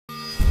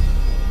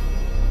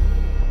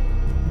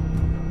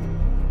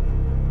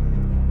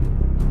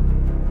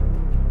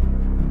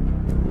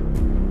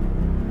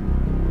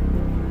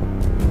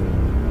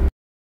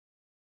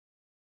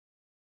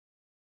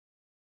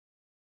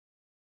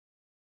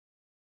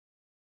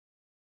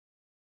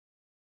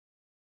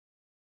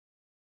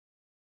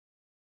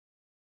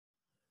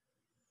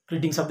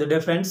Greetings of the day,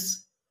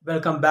 friends.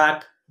 Welcome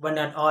back, one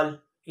and all,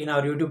 in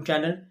our YouTube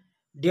channel.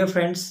 Dear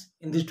friends,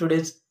 in this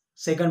today's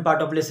second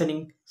part of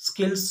listening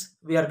skills,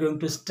 we are going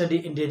to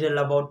study in detail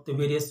about the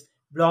various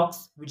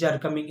blocks which are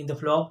coming in the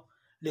flow of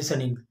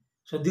listening.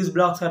 So these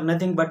blocks are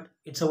nothing but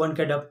it's a one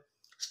kind of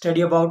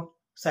study about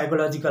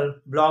psychological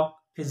block,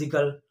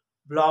 physical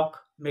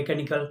block,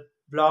 mechanical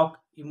block,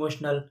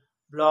 emotional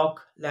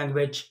block,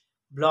 language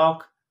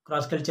block,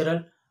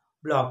 cross-cultural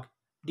block.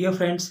 Dear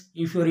friends,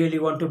 if you really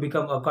want to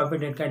become a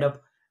competent kind of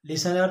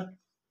listener,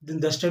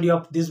 then the study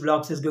of these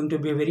blocks is going to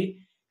be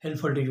very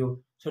helpful to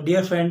you. So,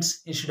 dear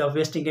friends, instead of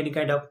wasting any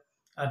kind of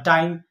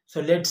time,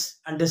 so let's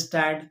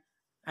understand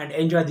and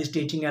enjoy this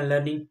teaching and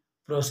learning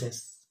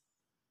process.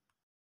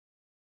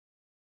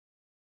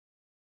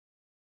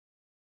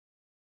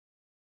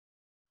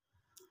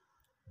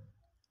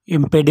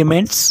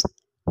 Impediments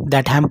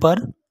that hamper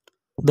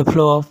the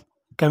flow of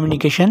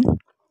communication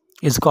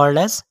is called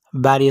as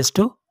barriers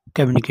to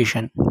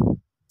communication.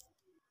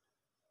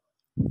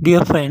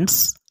 Dear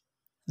friends,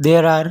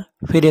 there are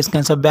various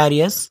kinds of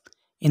barriers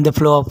in the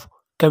flow of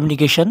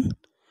communication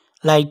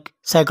like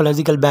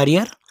psychological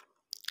barrier,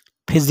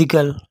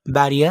 physical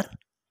barrier,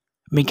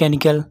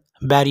 mechanical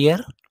barrier,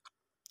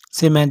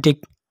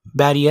 semantic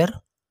barrier,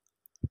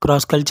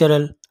 cross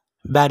cultural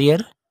barrier.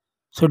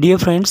 So, dear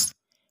friends,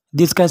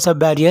 these kinds of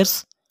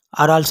barriers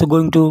are also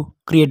going to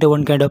create a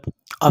one kind of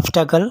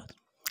obstacle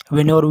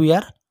whenever we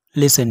are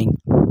listening.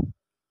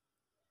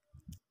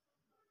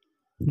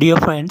 Dear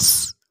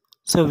friends,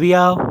 so we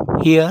have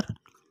here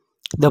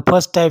the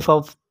first type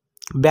of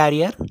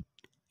barrier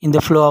in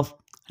the flow of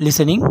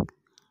listening.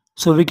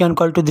 So we can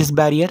call to this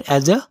barrier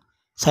as a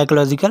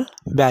psychological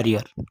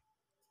barrier.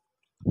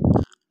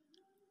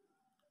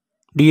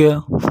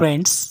 Dear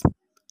friends,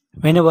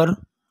 whenever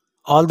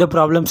all the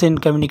problems in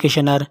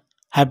communication are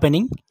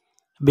happening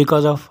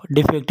because of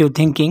defective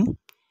thinking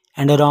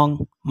and a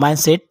wrong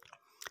mindset,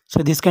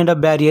 so this kind of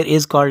barrier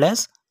is called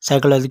as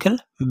psychological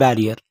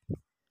barrier.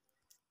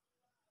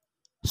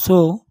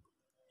 So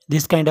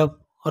this kind of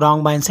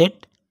wrong mindset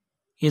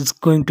is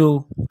going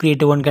to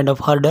create one kind of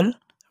hurdle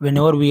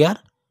whenever we are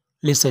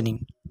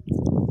listening.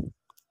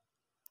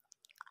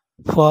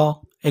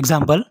 For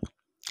example,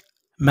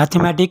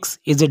 mathematics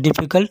is a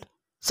difficult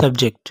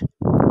subject.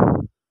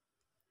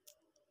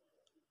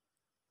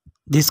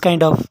 This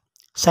kind of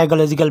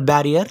psychological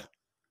barrier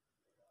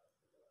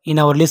in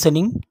our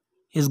listening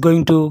is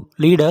going to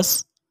lead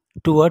us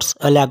towards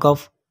a lack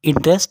of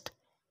interest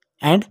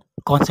and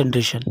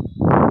concentration.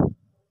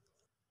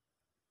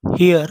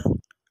 Here,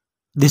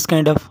 this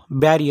kind of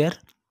barrier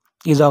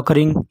is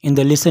occurring in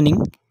the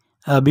listening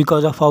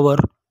because of our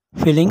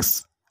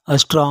feelings, a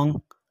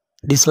strong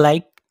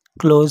dislike,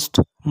 closed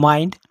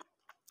mind,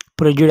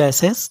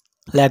 prejudices,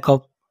 lack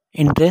of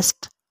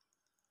interest,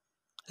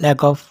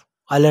 lack of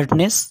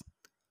alertness,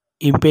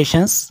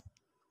 impatience,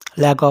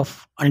 lack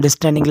of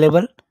understanding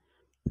level,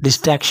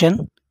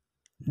 distraction,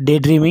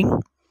 daydreaming,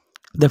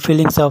 the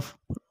feelings of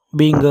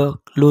being a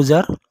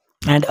loser,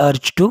 and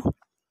urge to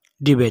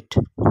debate.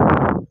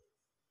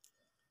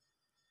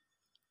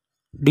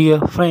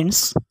 Dear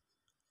friends,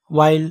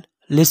 while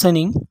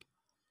listening,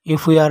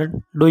 if we are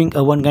doing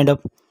a one kind of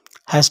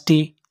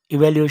hasty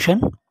evaluation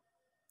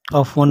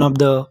of one of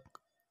the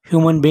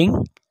human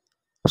being,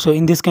 so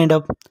in this kind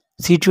of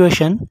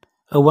situation,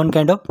 one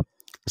kind of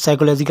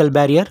psychological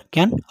barrier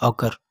can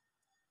occur.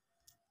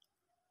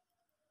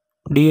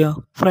 Dear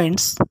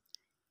friends,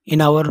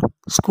 in our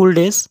school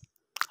days,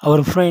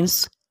 our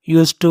friends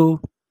used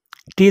to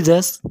tease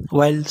us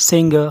while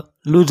saying a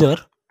loser.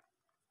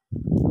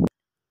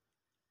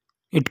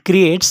 It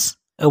creates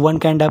a one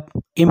kind of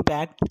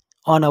impact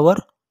on our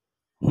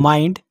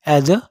mind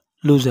as a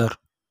loser.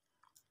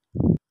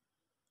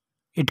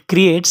 It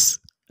creates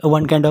a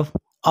one kind of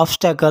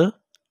obstacle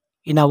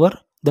in our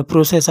the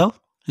process of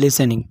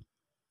listening.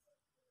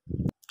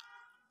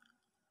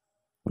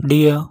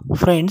 Dear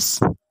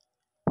friends,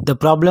 the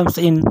problems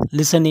in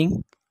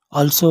listening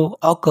also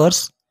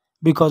occurs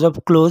because of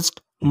closed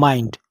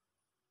mind.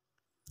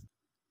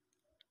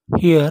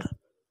 Here,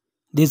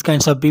 these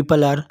kinds of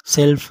people are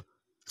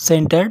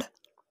self-centered,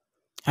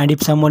 and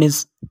if someone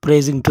is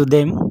praising to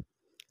them,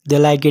 they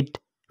like it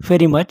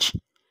very much.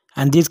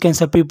 And these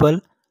kinds of people,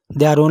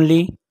 they are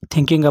only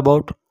thinking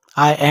about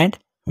I and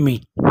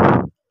me.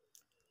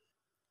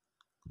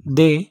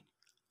 They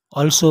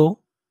also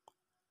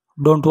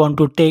don't want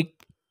to take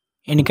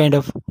any kind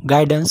of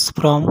guidance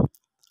from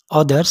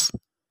others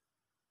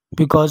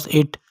because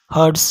it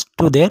hurts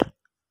to their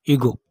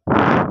ego.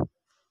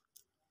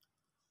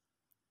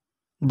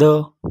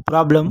 The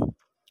problem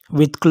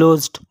with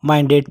closed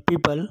minded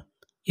people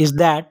is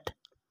that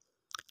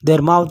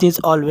their mouth is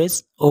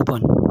always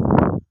open.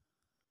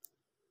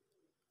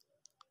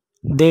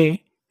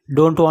 They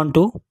don't want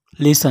to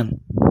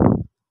listen.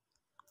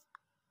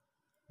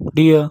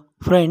 Dear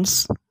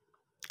friends,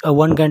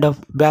 one kind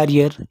of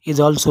barrier is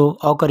also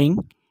occurring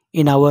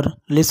in our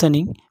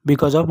listening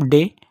because of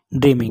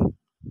daydreaming.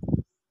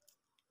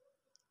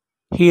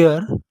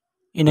 Here,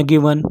 in a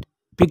given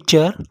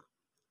picture,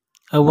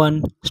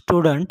 one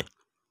student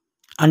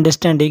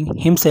understanding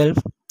himself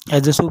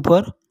as a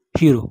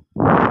superhero.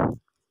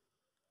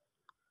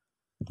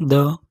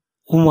 The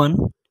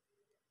woman,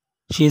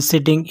 she is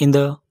sitting in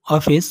the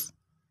office.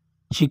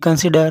 She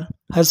considers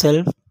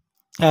herself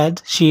as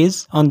she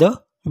is on the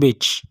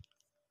beach.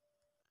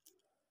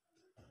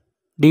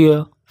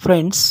 Dear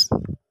friends,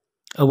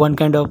 one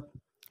kind of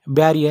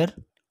barrier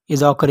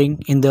is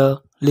occurring in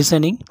the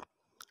listening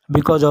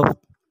because of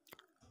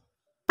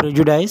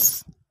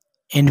prejudice,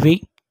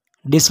 envy,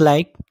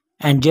 dislike,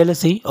 and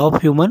jealousy of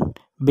human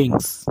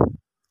beings.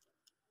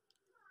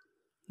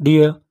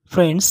 Dear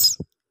friends,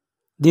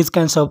 these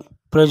kinds of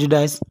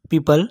prejudice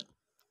people,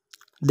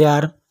 they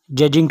are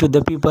judging to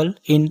the people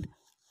in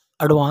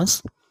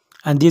advance,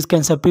 and these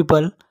kinds of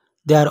people,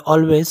 they are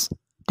always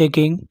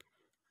taking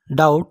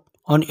doubt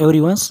on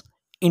everyone's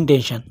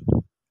intention.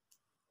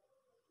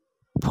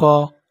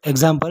 For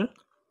example,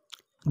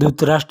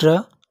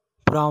 Dhritarashtra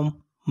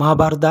from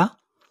Mahabharata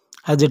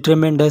has a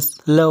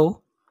tremendous love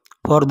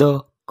for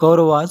the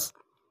Kauravas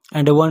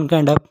and one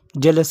kind of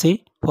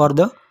jealousy for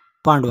the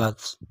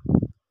Pandavas.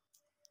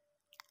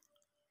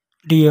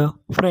 Dear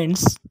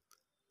friends,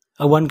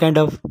 one kind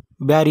of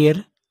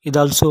barrier is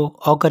also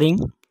occurring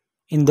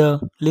in the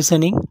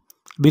listening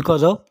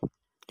because of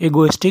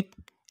egoistic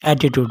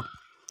attitude.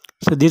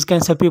 So these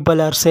kinds of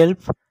people are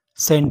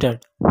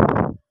self-centered.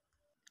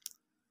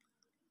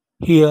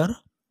 Here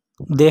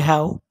they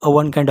have a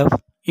one kind of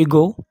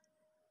ego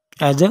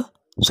as a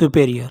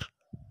superior.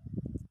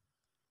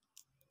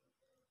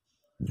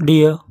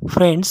 Dear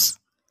friends,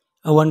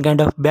 one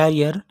kind of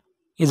barrier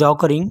is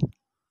occurring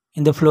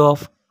in the flow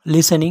of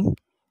listening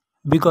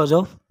because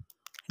of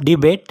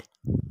debate.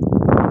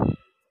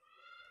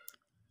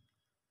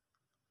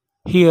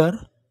 Here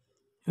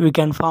we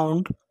can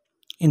found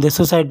in the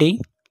society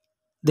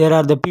there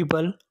are the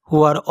people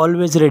who are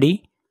always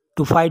ready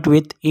to fight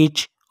with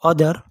each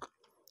other.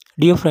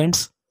 Dear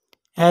friends,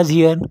 as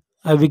here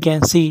we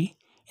can see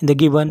in the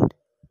given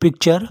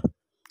picture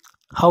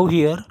how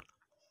here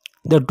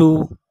the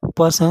two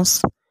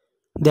persons,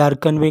 they are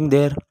conveying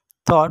their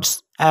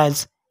thoughts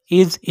as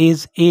is,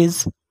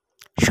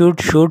 should.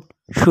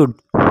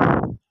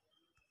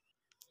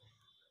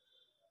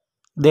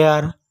 They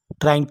are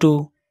trying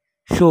to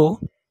show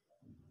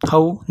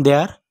how they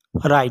are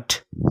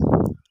right.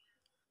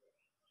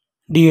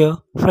 Dear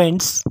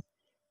friends,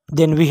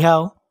 then we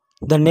have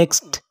the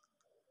next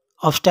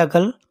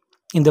obstacle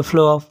in the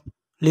flow of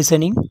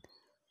listening.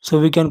 So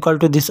we can call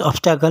to this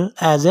obstacle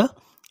as a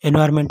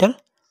environmental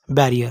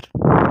barrier.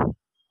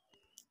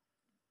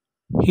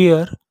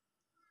 Here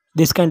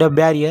this kind of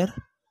barrier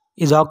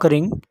is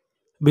occurring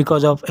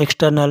because of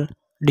external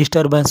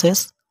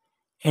disturbances,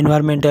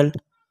 environmental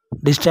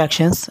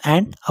distractions,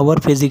 and our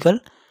physical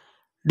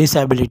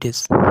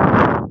disabilities.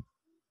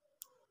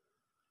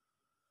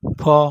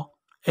 For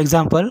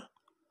example,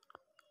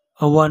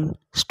 one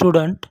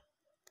student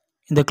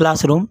in the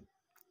classroom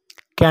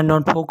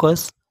cannot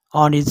focus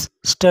on his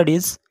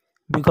studies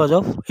because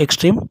of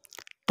extreme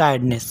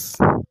tiredness.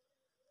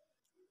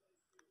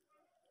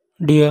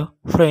 Dear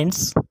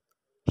friends,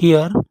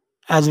 here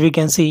as we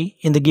can see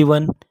in the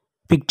given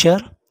picture,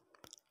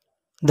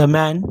 the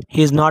man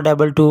he is not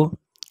able to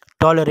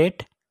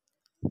tolerate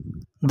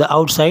the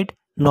outside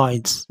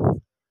noise.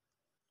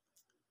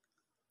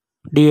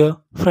 Dear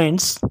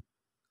friends,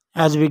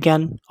 as we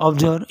can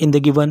observe in the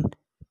given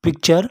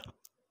picture,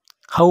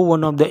 how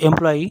one of the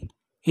employee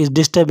is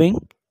disturbing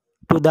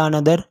to the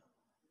another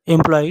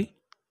employee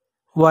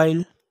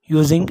while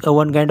using a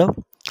one kind of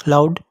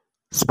loud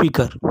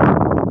speaker.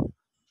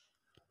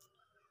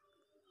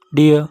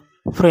 Dear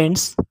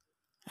friends,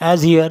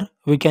 as here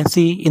we can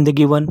see in the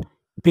given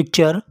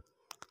picture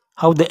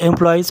how the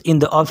employees in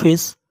the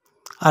office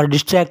are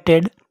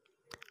distracted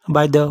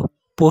by the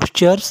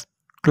postures,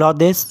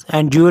 clothes,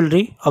 and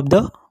jewelry of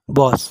the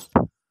boss.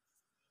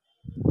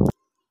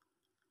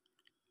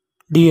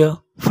 Dear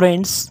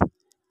friends,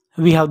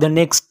 we have the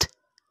next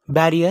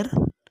barrier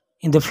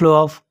in the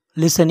flow of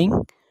listening.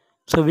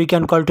 So we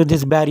can call to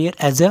this barrier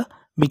as a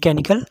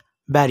mechanical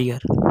barrier.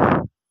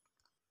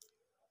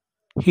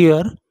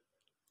 Here,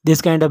 this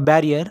kind of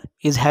barrier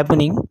is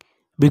happening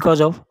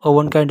because of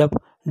one kind of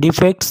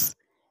defects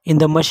in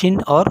the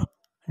machine or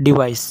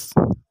device.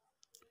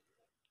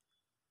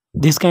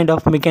 This kind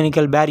of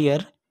mechanical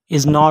barrier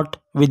is not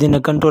within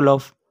a control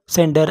of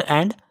sender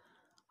and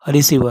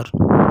receiver.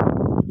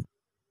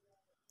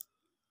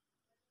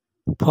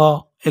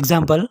 For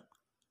example,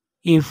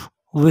 if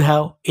we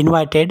have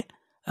invited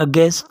a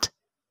guest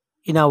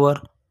in our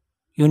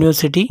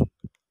university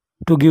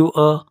to give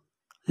a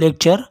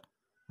lecture,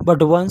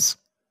 but once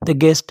the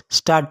guest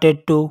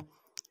started to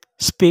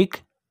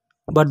speak,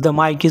 but the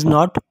mic is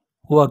not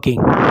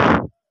working.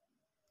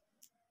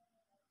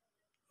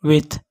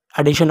 With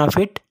addition of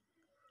it,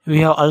 we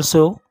have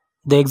also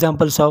the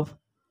examples of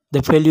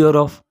the failure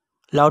of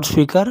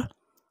loudspeaker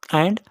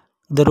and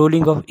the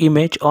rolling of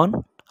image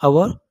on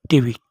our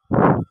TV.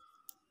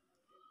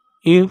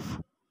 If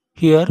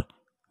here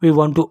we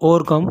want to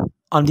overcome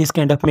on this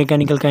kind of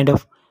mechanical kind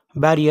of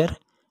barrier,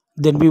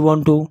 then we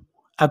want to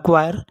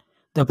acquire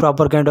the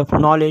proper kind of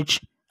knowledge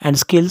and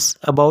skills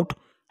about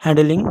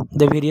handling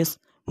the various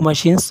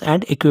machines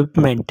and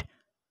equipment.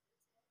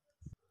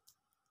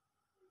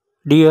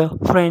 Dear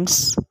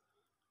friends,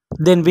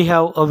 then we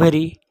have a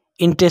very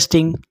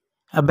interesting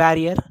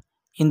barrier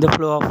in the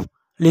flow of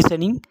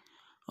listening.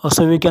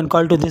 So we can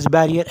call to this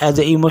barrier as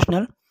the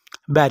emotional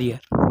barrier.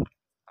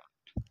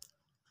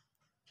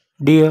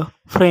 Dear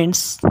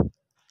friends,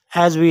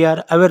 as we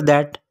are aware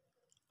that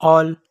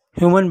all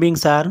human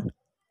beings are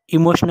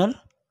emotional,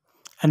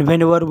 and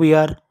whenever we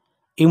are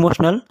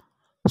emotional,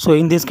 so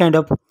in this kind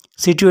of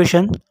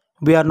situation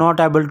we are not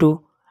able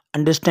to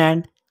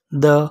understand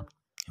the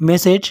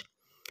message,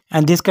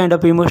 and this kind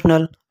of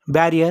emotional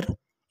barrier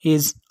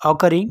is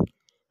occurring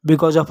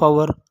because of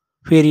our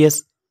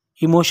various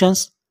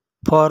emotions.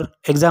 For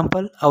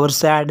example, our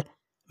sad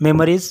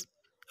memories,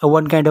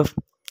 one kind of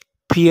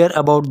fear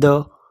about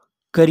the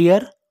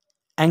career,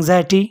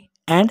 anxiety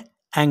and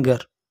anger.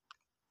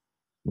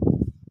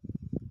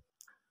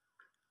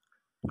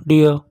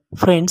 Dear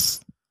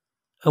friends,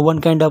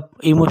 one kind of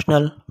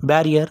emotional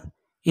barrier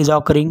is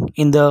occurring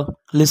in the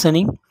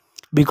listening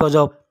because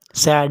of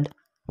sad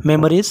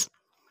memories.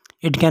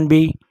 It can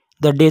be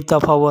the death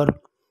of our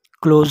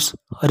close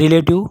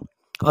relative,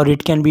 or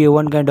it can be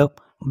one kind of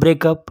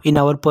breakup in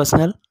our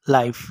personal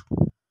life.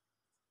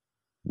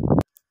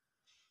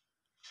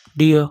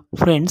 Dear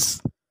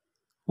friends,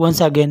 once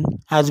again,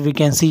 as we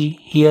can see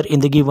here in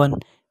the given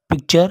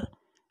picture,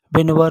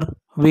 whenever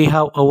we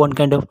have a one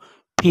kind of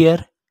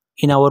fear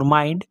in our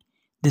mind,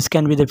 this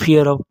can be the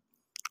fear of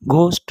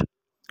ghost.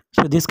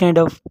 So this kind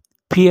of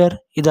fear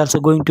is also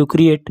going to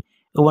create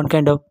a one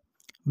kind of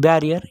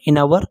barrier in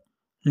our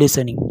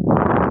listening.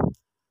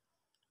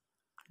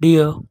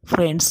 Dear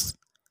friends,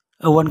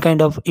 a one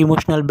kind of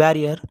emotional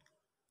barrier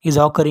is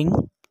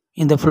occurring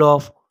in the flow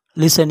of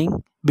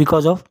listening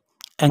because of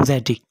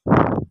anxiety.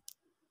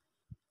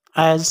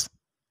 As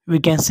we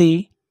can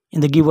see in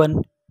the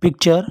given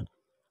picture,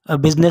 a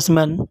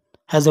businessman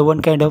has a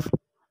one kind of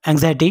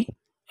anxiety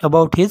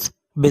about his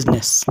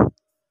business.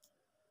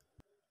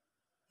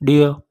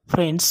 Dear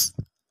friends,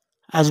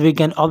 as we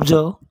can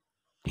observe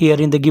here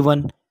in the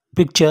given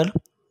picture,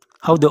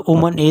 how the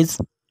woman is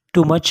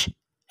too much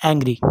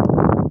angry.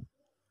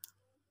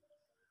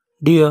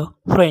 Dear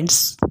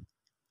friends,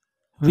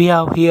 we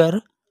have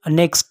here a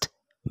next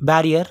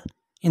barrier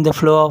in the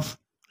flow of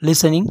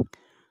listening.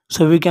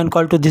 So we can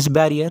call to this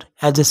barrier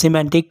as a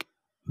semantic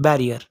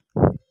barrier.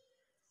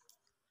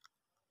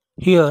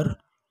 Here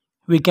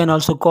we can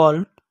also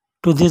call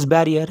to this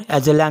barrier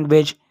as a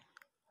language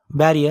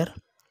barrier.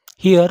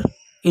 Here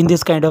in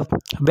this kind of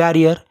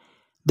barrier,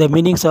 the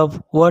meanings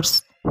of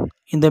words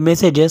in the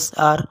messages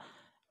are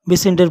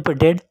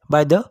misinterpreted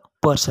by the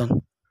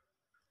person.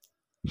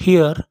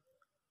 Here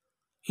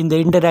in the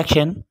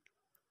interaction,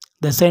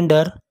 the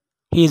sender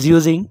he is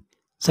using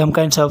some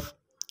kinds of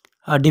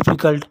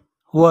difficult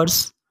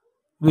words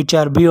which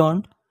are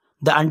beyond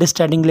the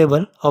understanding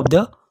level of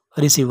the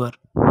receiver.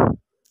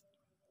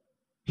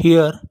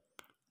 Here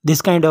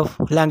this kind of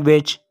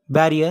language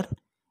barrier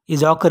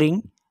is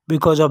occurring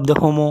because of the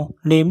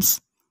homonyms,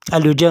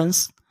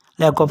 allusions,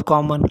 lack of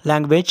common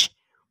language,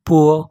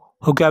 poor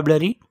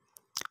vocabulary,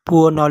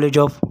 poor knowledge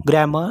of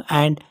grammar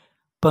and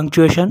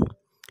punctuation,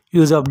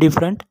 use of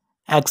different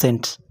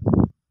accents.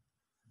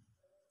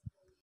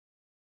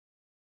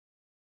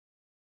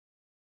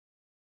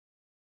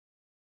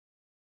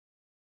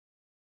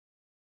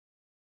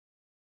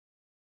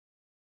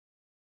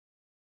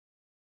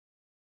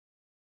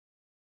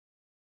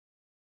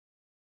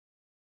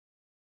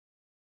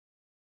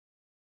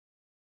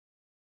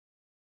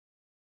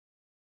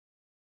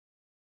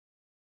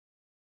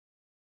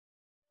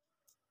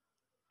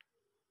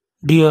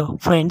 Dear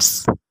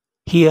friends,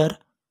 here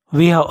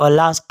we have a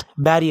last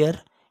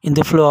barrier in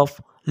the flow of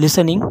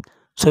listening,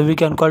 so we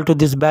can call to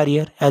this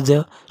barrier as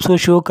a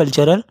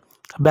socio-cultural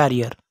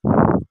barrier.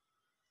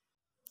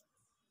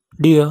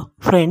 Dear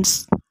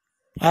friends,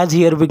 as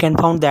here we can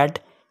found that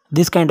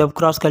this kind of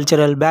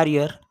cross-cultural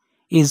barrier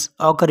is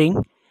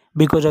occurring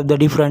because of the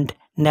different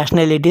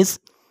nationalities,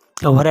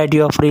 a variety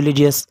of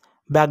religious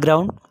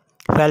background,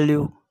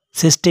 value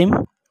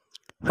system,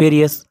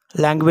 various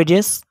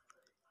languages,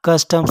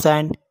 customs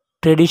and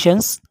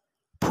traditions,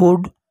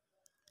 food,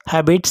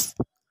 habits,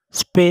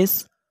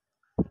 space,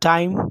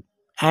 time,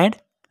 and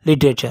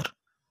literature.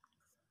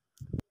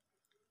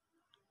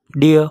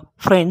 Dear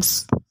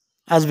friends,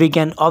 as we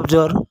can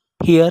observe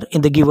here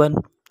in the given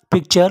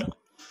picture,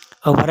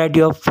 a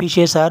variety of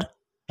fishes are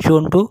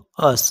shown to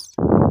us.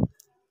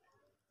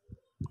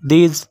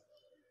 These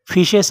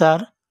fishes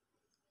are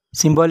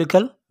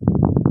symbolical.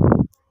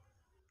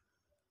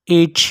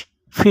 Each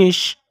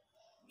fish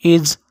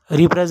is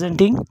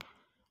representing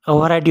a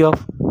variety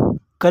of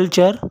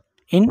culture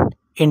in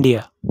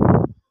India.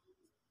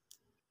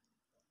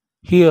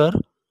 Here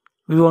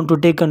we want to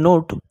take a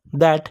note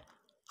that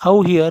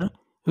how here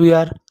we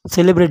are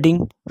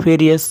celebrating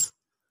various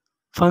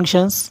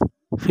functions,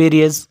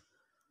 various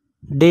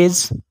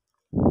days,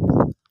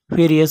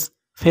 various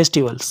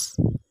festivals.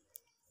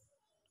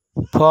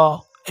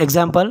 For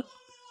example,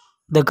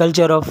 the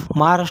culture of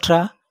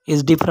Maharashtra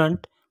is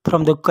different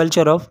from the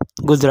culture of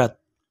Gujarat.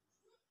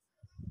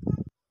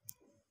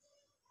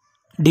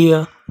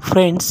 Dear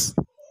friends,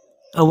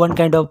 one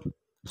kind of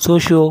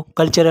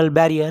socio-cultural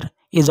barrier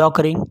is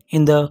occurring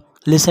in the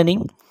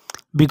listening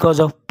because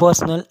of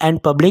personal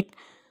and public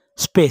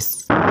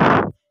space.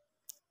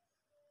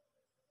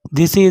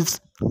 This is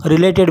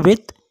related with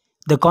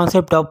the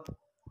concept of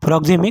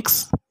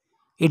proxemics.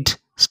 It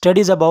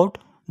studies about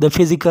the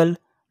physical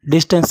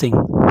distancing.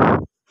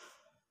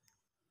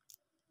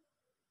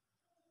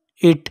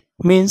 It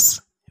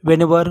means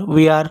whenever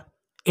we are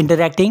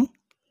interacting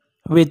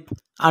with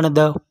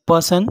another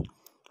person,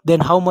 then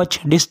how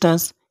much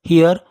distance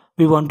here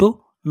we want to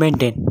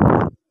maintain.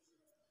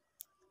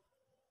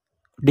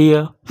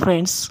 Dear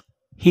friends,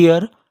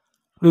 here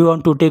we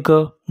want to take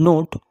a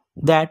note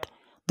that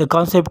the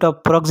concept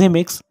of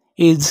proxemics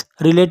is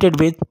related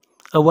with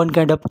a one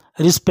kind of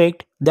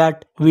respect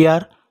that we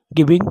are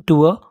giving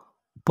to a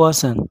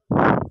person.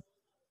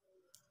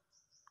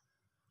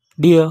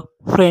 Dear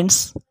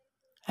friends,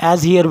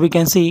 as here we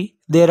can see,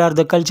 there are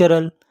the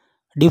cultural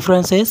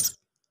differences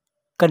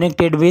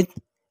connected with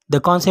the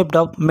concept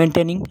of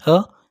maintaining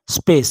a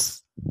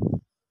space.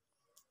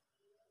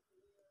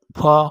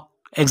 For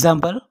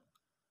example,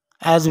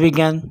 as we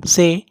can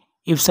say,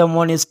 if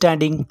someone is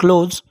standing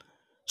close,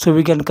 so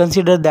we can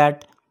consider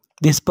that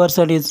this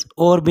person is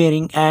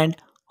overbearing and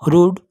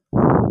rude.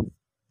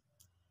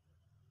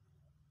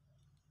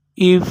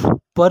 If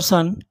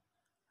person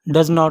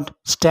does not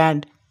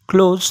stand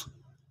close,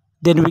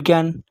 then we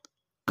can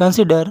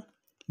consider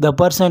the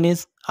person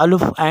is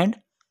aloof and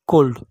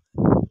cold.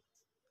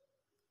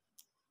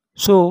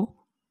 So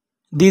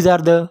these are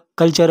the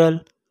cultural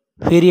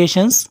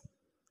variations,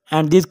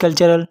 and these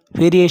cultural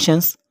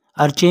variations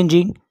are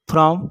changing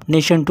from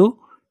nation to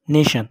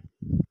nation.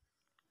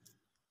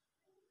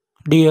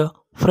 Dear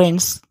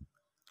friends,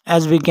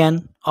 as we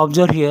can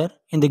observe here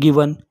in the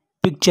given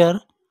picture,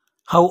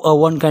 how a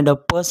one kind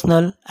of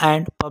personal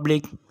and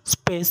public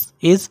space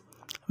is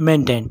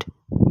maintained.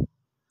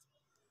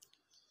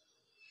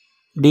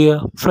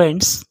 Dear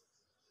friends,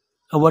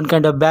 a one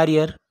kind of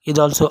barrier is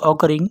also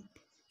occurring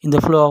in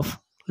the flow of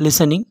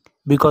listening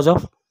because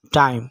of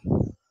time.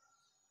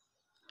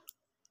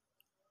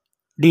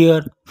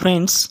 Dear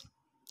friends,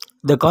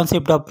 the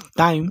concept of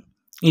time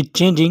is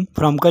changing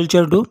from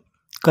culture to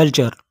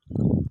culture.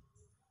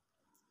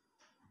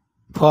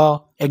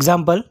 For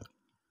example,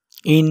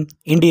 in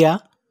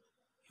India,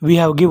 we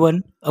have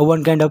given a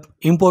one kind of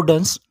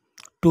importance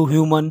to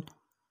human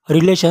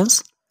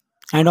relations,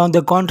 and on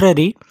the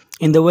contrary,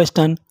 in the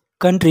western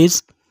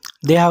countries,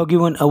 they have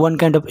given a one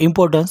kind of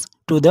importance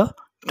to the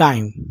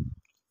time.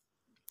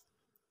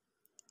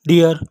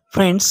 Dear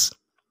friends,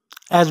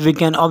 as we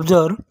can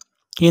observe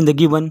in the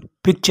given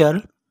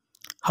picture,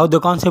 how the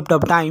concept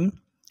of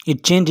time is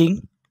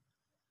changing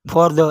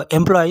for the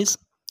employees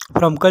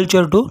from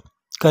culture to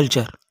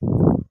culture.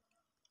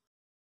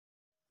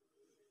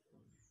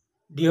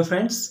 Dear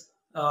friends,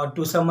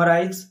 to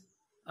summarize,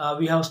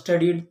 we have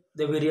studied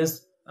the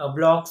various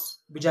blocks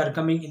which are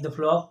coming in the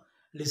flow of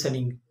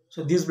listening.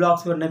 So these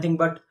blocks were nothing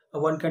but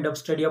one kind of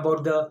study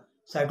about the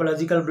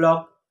psychological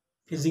block,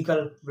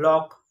 physical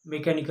block,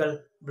 mechanical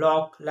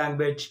block,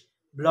 language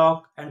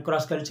block, and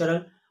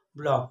cross-cultural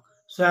block.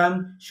 So I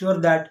am sure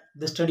that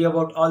the study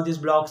about all these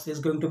blocks is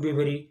going to be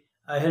very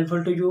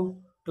helpful to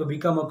you to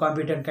become a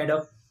competent kind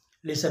of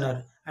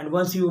listener. And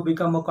once you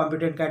become a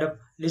competent kind of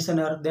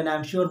listener, then I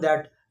am sure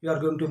that you are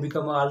going to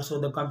become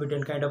also the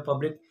competent kind of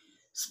public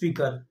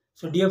speaker.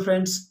 So dear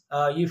friends,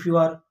 if you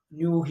are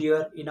new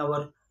here in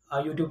our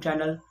YouTube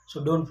channel,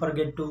 so don't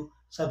forget to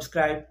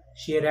subscribe,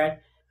 share and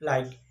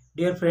like.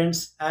 Dear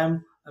friends, I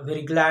am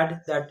very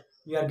glad that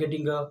we are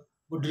getting a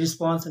good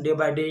response day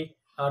by day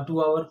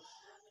to our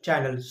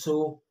channel.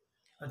 So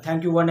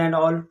thank you one and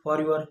all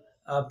for your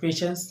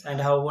patience, and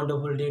have a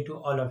wonderful day to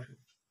all of you.